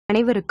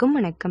அனைவருக்கும்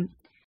வணக்கம்.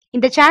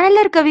 இந்த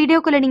சேனல்ல இருக்க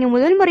வீடியோக்குள்ள நீங்க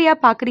முதல் முறையா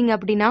பாக்குறீங்க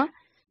அப்படின்னா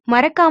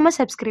மறக்காம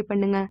சப்ஸ்கிரைப்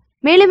பண்ணுங்க.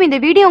 மேலும் இந்த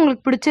வீடியோ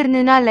உங்களுக்கு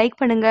பிடிச்சிருந்ததுன்னா லைக்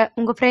பண்ணுங்க,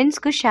 உங்க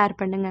ஃப்ரெண்ட்ஸ்க்கு ஷேர்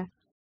பண்ணுங்க.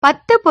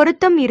 10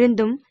 பொருத்தம்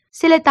இருந்தும்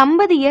சில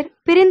தம்பதியர்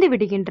பிரிந்து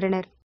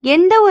விடுகின்றனர்.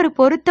 எந்த ஒரு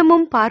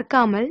பொருத்தமும்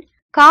பார்க்காமல்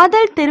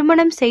காதல்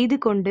திருமணம் செய்து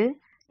கொண்டு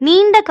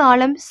நீண்ட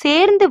காலம்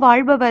சேர்ந்து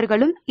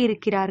வாழ்பவர்களும்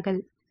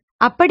இருக்கிறார்கள்.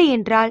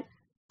 அப்படியென்றால்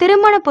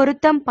திருமண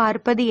பொருத்தம்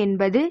பார்ப்பது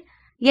என்பது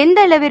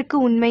எந்த அளவிற்கு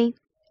உண்மை?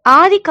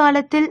 ஆதி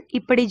காலத்தில்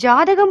இப்படி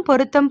ஜாதகம்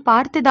பொருத்தம்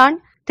பார்த்துதான்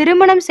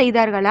திருமணம்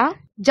செய்தார்களா?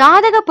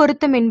 ஜாதக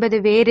பொருத்தம் என்பது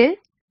வேறு,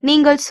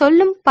 நீங்கள்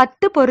சொல்லும்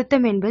 10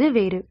 பொருத்தம் என்பது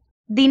வேறு.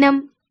 தினம்,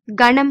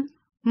 கணம்,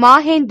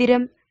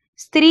 மாகேந்திரம்,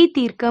 ஸ்திரீ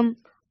தீர்க்கம்,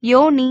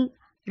 யோனி,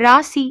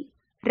 ராசி,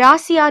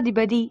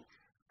 ராசியாதிபதி,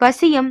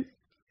 வசியம்,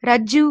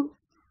 ரஜ்ஜு,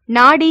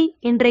 நாடி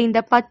என்ற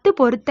இந்த 10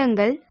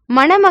 பொருத்தங்கள்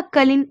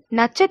மணமக்களின்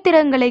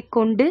நட்சத்திரங்களை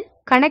கொண்டு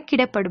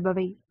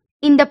கணக்கிடப்படுபவை.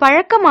 இந்த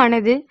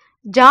பழக்கமானது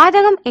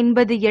ஜாதகம்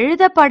என்பது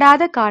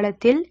எழுதப்படாத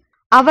காலத்தில்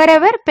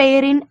அவரவர்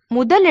பெயரின்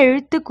முதல்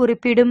எழுத்து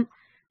குறிப்பிடும்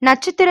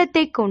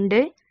நட்சத்திரத்தை கொண்டு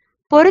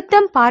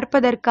பொருத்தம்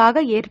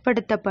பார்ப்பதற்காக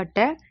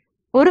ஏற்படுத்தப்பட்ட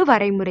ஒரு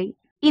வரைமுறை.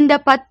 இந்த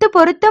 10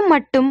 பொருத்தம்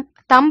மட்டும்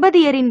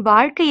தம்பதியரின்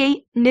வாழ்க்கையை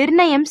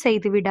நிர்ணயம்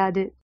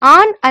செய்துவிடாது.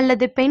 ஆண்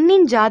அல்லது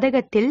பெண்ணின்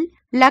ஜாதகத்தில்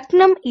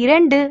லக்னம்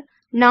 2,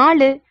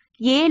 4,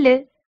 7,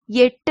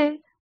 8,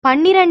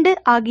 12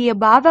 ஆகிய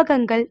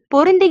பாவகங்கள்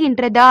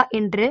பொருந்துகின்றதா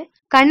என்று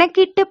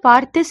கணக்கிட்டு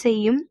பார்த்து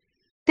செய்யும்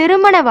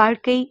திருமண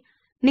வாழ்க்கை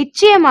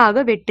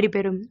நிச்சயமாக வெற்றி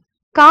பெறும்.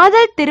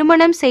 காதல்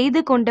திருமணம் செய்து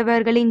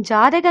கொண்டவர்களின்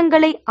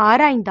ஜாதகங்களை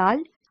ஆராய்ந்தால்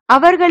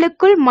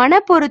அவர்களுக்குள் மன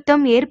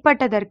பொருத்தம்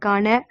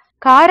ஏற்பட்டதற்கான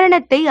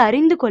காரணத்தை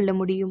அறிந்து கொள்ள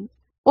முடியும்.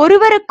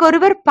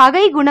 ஒருவருக்கொருவர்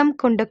பகை குணம்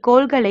கொண்ட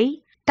கோள்களை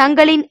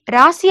தங்களின்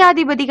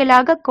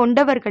ராசியாதிபதிகளாக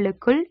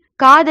கொண்டவர்களுக்குள்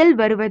காதல்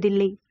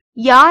வருவதில்லை.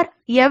 யார்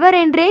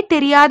எவரென்றே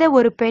தெரியாத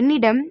ஒரு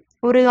பெண்ணிடம்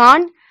ஒரு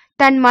ஆண்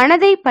தன்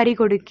மனதை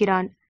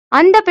பறிகொடுக்கிறான்.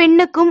 அந்த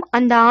பெண்ணுக்கும்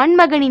அந்த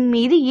ஆண்மகனின்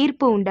மீது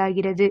ஈர்ப்பு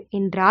உண்டாகிறது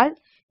என்றால்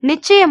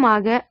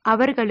நிச்சயமாக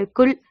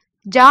அவர்களுக்குள்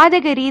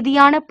ஜாதக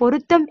ரீதியான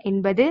பொருத்தம்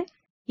என்பது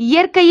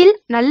இயற்கையில்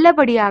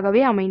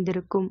நல்லபடியாகவே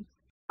அமைந்திருக்கும்.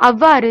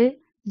 அவ்வாறு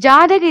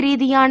ஜாதக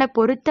ரீதியான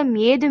பொருத்தம்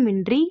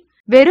ஏதுமின்றி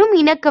வெறும்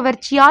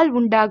இனக்கவர்ச்சியால்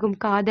உண்டாகும்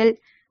காதல்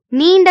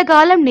நீண்ட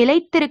காலம்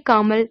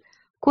நிலைத்திருக்காமல்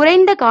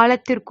குறைந்த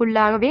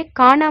காலத்திற்குள்ளாகவே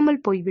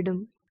காணாமல்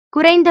போய்விடும்.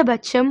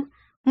 குறைந்தபட்சம்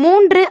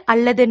 3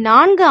 அல்லது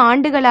 4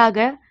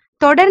 ஆண்டுகளாக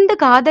தொடர்ந்து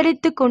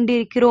காதலித்துக்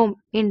கொண்டிருக்கிறோம்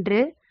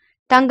என்று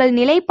தங்கள்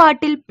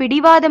நிலைப்பாட்டில்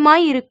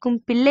பிடிவாதமாயிருக்கும்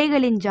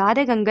பிள்ளைகளின்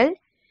ஜாதகங்கள்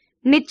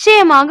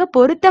நிச்சயமாக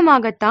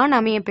பொருத்தமாகத்தான்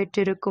அமைய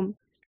பெற்றிருக்கும்.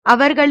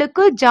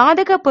 அவர்களுக்கு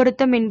ஜாதக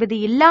பொருத்தம் என்பது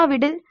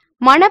இல்லாவிடில்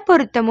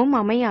மனப்பொருத்தமும்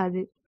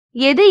அமையாது.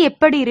 எது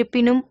எப்படி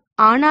இருப்பினும்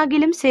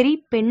ஆணாகிலும் சரி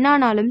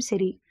பெண்ணானாலும்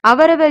சரி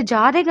அவரவர்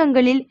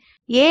ஜாதகங்களில்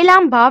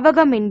 7ஆம்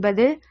பாவகம்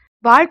என்பது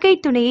வாழ்க்கை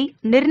துணையை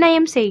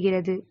நிர்ணயம்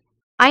செய்கிறது.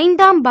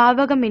 5ஆம்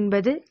பாவகம்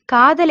என்பது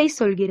காதலை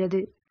சொல்கிறது.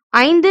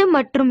 5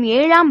 மற்றும்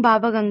 7ஆம்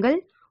பாவகங்கள்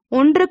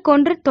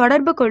ஒன்றுக்கொன்று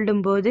தொடர்பு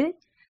கொள்ளும் போது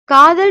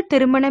காதல்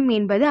திருமணம்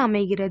என்பது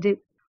அமைகிறது.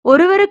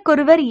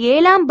 ஒருவருக்கொருவர்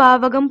 7ஆம்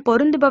பாவகம்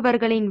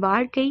பொருந்துபவர்களின்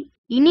வாழ்க்கை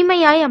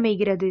இனிமையாய்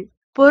அமைகிறது,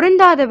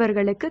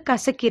 பொருந்தாதவர்களுக்கு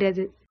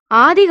கசக்கிறது.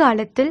 ஆதி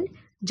காலத்தில்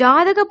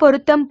ஜாதக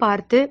பொருத்தம்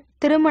பார்த்து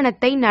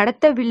திருமணத்தை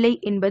நடத்தவில்லை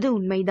என்பது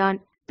உண்மைதான்.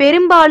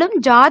 பெரும்பாலும்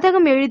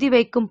ஜாதகம் எழுதி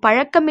வைக்கும்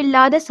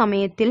பழக்கமில்லாத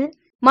சமயத்தில்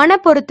மன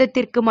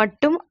பொருத்தத்திற்கு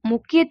மட்டும்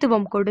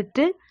முக்கியத்துவம்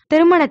கொடுத்து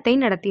திருமணத்தை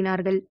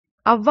நடத்தினார்கள்.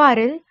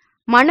 அவ்வாறு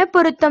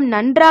மனப்பொருத்தம்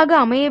நன்றாக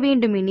அமைய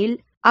வேண்டுமெனில்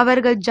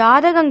அவர்கள்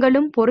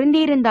ஜாதகங்களும்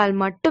பொருந்தியிருந்தால்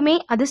மட்டுமே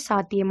அது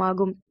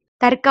சாத்தியமாகும்.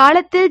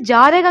 தற்காலத்தில்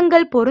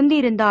ஜாதகங்கள்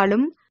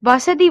பொருந்தியிருந்தாலும்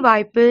வசதி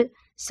வாய்ப்பு,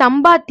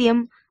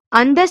 சம்பாத்தியம்,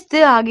 அந்தஸ்து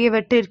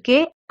ஆகியவற்றிற்கே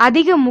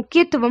அதிக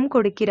முக்கியத்துவம்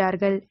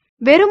கொடுக்கிறார்கள்.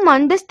 வெறும்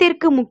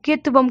அந்தஸ்திற்கு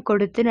முக்கியத்துவம்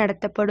கொடுத்து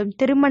நடத்தப்படும்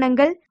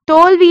திருமணங்கள்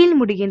தோல்வியில்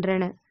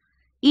முடிகின்றன.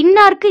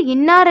 இன்னார்க்கு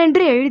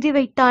இன்னாரென்று எழுதி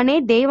வைத்தானே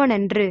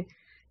தேவனன்று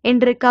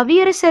என்று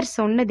கவியரசர்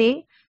சொன்னதே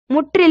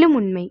முற்றிலும்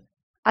உண்மை.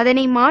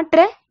 அதனை மாற்ற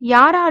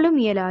யாராலும்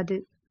இயலாது.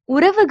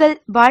 உறவுகள்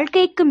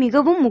வாழ்க்கைக்கு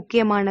மிகவும்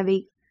முக்கியமானவை.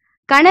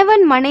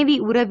 கணவன் மனைவி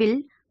உறவில்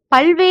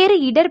பல்வேறு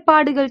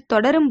இடர்பாடுகள்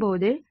தொடரும்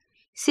போது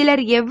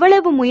சிலர்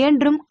எவ்வளவு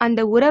முயன்றும்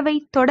அந்த உறவை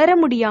தொடர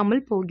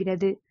முடியாமல்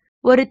போகிறது.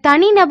 ஒரு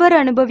தனிநபர்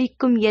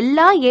அனுபவிக்கும்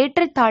எல்லா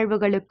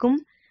ஏற்றத்தாழ்வுகளுக்கும்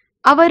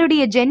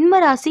அவருடைய ஜென்ம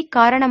ராசி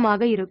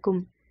காரணமாக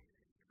இருக்கும்.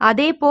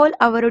 அதேபோல்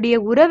அவருடைய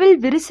உறவில்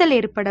விரிசல்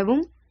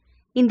ஏற்படவும்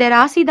இந்த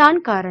ராசிதான்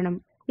காரணம்.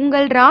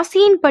 உங்கள்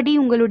ராசியின்படி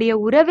உங்களுடைய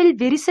உறவில்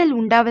விரிசல்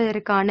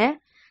உண்டாவதற்கான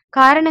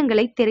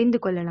காரணங்களை தெரிந்து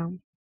கொள்ளலாம்.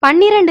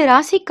 12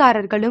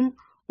 ராசிக்காரர்களும்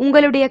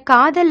உங்களுடைய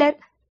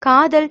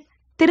காதல்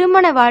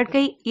திருமண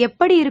வாழ்க்கை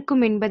எப்படி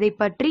இருக்கும் என்பதை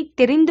பற்றி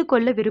தெரிந்து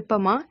கொள்ள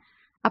விருப்பமா?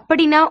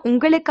 அப்படின்னா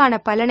உங்களுக்கான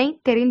பலனை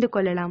தெரிந்து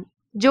கொள்ளலாம்.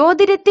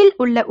 ஜோதிடத்தில்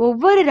உள்ள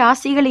ஒவ்வொரு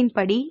ராசிகளின்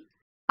படி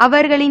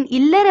அவர்களின்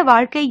இல்லற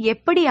வாழ்க்கை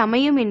எப்படி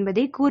அமையும்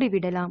என்பதை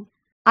கூறிவிடலாம்.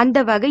 அந்த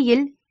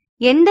வகையில்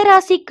எந்த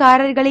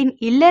ராசிக்காரர்களின்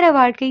இல்லற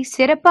வாழ்க்கை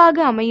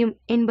சிறப்பாக அமையும்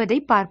என்பதை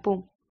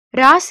பார்ப்போம்.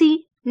 ராசி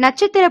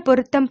நட்சத்திர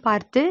பொருத்தம்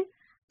பார்த்து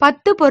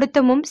 10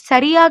 பொருத்தமும்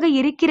சரியாக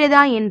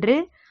இருக்கிறதா என்று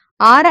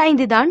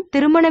ஆராய்ந்துதான்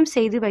திருமணம்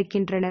செய்து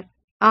வைக்கின்றனர்.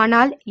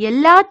 ஆனால்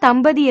எல்லா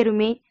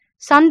தம்பதியருமே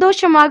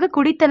சந்தோஷமாக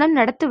குடித்தனம்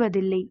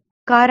நடத்துவதில்லை.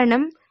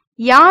 காரணம்,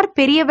 யார்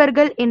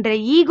பெரியவர்கள் என்ற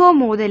ஈகோ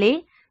மோதலே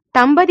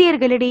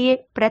தம்பதியர்களிடையே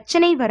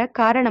பிரச்சனை வர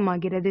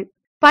காரணமாகிறது.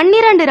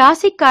 12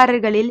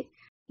 ராசிக்காரர்களில்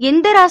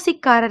எந்த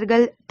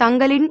ராசிக்காரர்கள்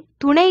தங்களின்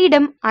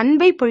துணையிடம்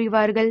அன்பை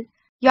பொழிவார்கள்?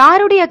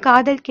 யாருடைய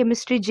காதல்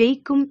கெமிஸ்ட்ரி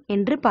ஜெயிக்கும்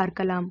என்று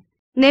பார்க்கலாம்.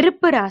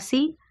 நெருப்பு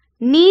ராசி,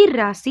 நீர்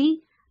ராசி,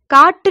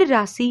 காற்று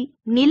ராசி,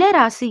 நில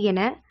ராசி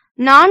என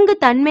 4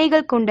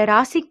 தன்மைகள் கொண்ட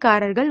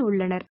ராசிக்காரர்கள்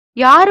உள்ளனர்.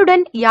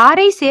 யாருடன்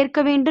யாரை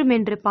சேர்க்க வேண்டும்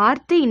என்று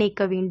பார்த்து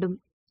இணைக்க வேண்டும்.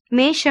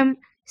 மேஷம்,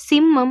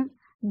 சிம்மம்,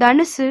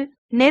 தனுசு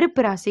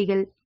நெருப்பு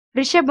ராசிகள்.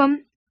 ரிஷபம்,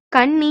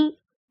 கன்னி,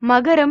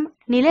 மகரம்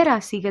நில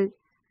ராசிகள்.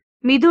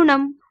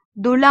 மிதுனம்,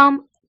 துலாம்,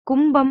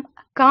 கும்பம்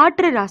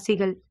காற்று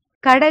ராசிகள்.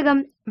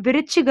 கடகம்,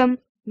 விருச்சிகம்,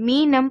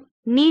 மீனம்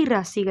நீர்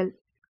ராசிகள்.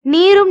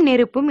 நீரும்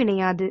நெருப்பும்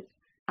இணையாது.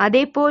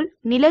 அதேபோல்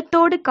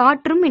நிலத்தோடு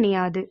காற்றும்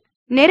இணையாது.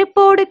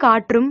 நெருப்போடு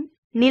காற்றும்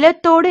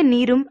நிலத்தோடு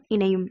நீரும்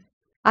இணையும்.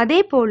 அதே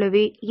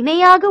போலவே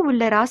இணையாக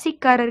உள்ள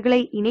ராசிக்காரர்களை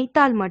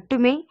இணைத்தால்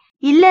மட்டுமே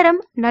இல்லறம்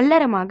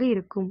நல்லறமாக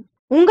இருக்கும்.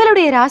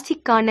 உங்களுடைய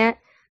ராசிக்கான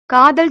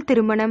காதல்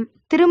திருமணம்,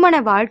 திருமண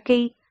வாழ்க்கை,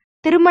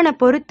 திருமண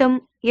பொருத்தம்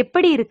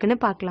எப்படி இருக்குன்னு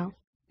பார்க்கலாம்.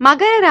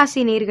 மகர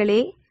ராசி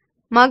நேர்களே,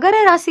 மகர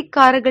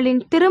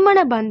ராசிக்காரர்களின் திருமண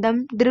பந்தம்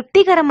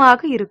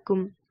திருப்திகரமாக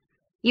இருக்கும்.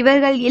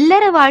 இவர்கள்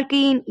இல்லற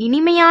வாழ்க்கையின்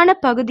இனிமையான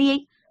பகுதியை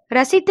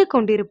ரசித்துக்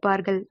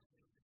கொண்டிருப்பார்கள்.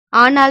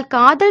 ஆனால்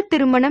காதல்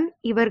திருமணம்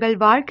இவர்கள்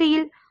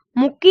வாழ்க்கையில்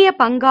முக்கிய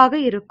பங்காக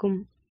இருக்கும்.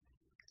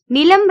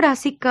 நிலம்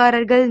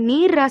ராசிக்காரர்கள்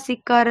நீர்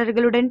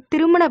ராசிக்காரர்களுடன்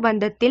திருமண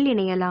பந்தத்தில்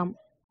இணையலாம்.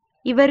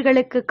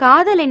 இவர்களுக்கு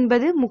காதல்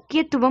என்பது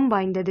முக்கியத்துவம்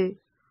வாய்ந்தது.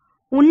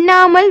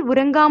 உண்ணாமல்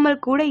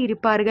உறங்காமல் கூட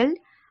இருப்பார்கள்,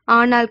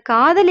 ஆனால்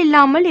காதல்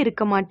இல்லாமல்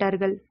இருக்க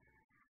மாட்டார்கள்.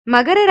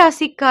 மகர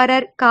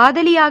ராசிக்காரர்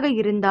காதலியாக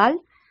இருந்தால்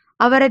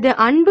அவரது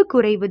அன்பு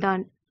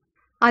குறைவுதான்.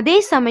 அதே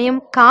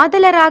சமயம்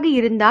காதலராக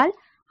இருந்தால்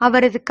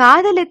அவரது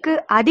காதலுக்கு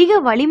அதிக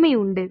வலிமை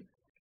உண்டு.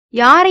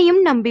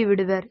 யாரையும் நம்பி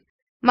விடுவர்.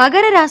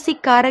 மகர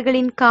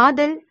ராசிக்காரர்களின்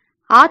காதல்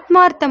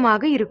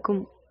ஆத்மார்த்தமாக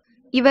இருக்கும்.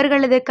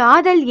 இவர்களது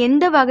காதல்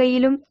எந்த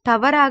வகையிலும்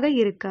தவறாக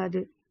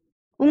இருக்காது.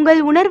 உங்கள்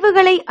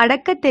உணர்வுகளை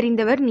அடக்க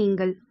தெரிந்தவர்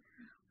நீங்கள்.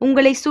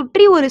 உங்களை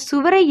சுற்றி ஒரு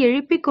சுவரை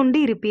எழுப்பிக் கொண்டு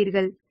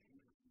இருப்பீர்கள்.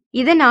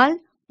 இதனால்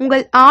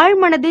உங்கள்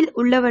ஆழ்மனதில்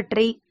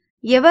உள்ளவற்றை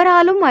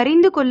எவராலும்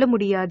அறிந்து கொள்ள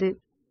முடியாது.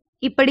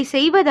 இப்படி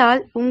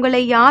செய்வதால்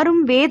உங்களை யாரும்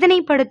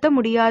வேதனைப்படுத்த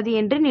முடியாது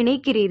என்று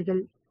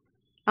நினைக்கிறீர்கள்.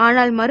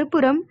 ஆனால்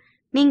மறுபுறம்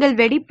நீங்கள்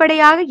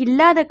வெளிப்படையாக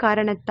இல்லாத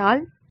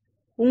காரணத்தால்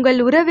உங்கள்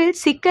உறவில்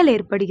சிக்கல்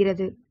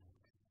ஏற்படுகிறது.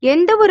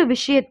 எந்த ஒரு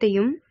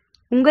விஷயத்தையும்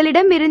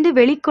உங்களிடம் இருந்து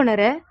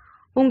வெளிக்கொணர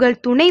உங்கள்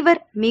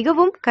துணைவர்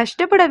மிகவும்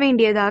கஷ்டப்பட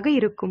வேண்டியதாக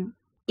இருக்கும்.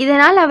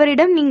 இதனால்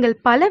அவரிடம் நீங்கள்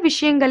பல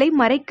விஷயங்களை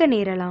மறைக்க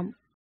நேரலாம்.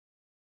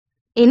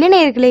 என்ன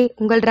நேயர்களே,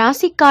 உங்கள்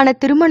ராசிக்கான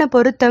திருமண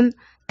பொருத்தம்,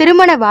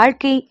 திருமண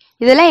வாழ்க்கை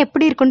இதெல்லாம்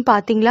எப்படி இருக்குன்னு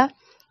பாத்தீங்களா?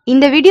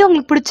 இந்த வீடியோ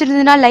உங்களுக்கு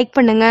பிடிச்சிருந்ததுன்னா லைக்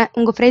பண்ணுங்க,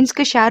 உங்க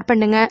ஃப்ரெண்ட்ஸ்க்கு ஷேர்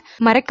பண்ணுங்க,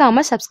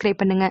 மறக்காம சப்ஸ்கிரைப்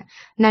பண்ணுங்க.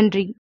 நன்றி.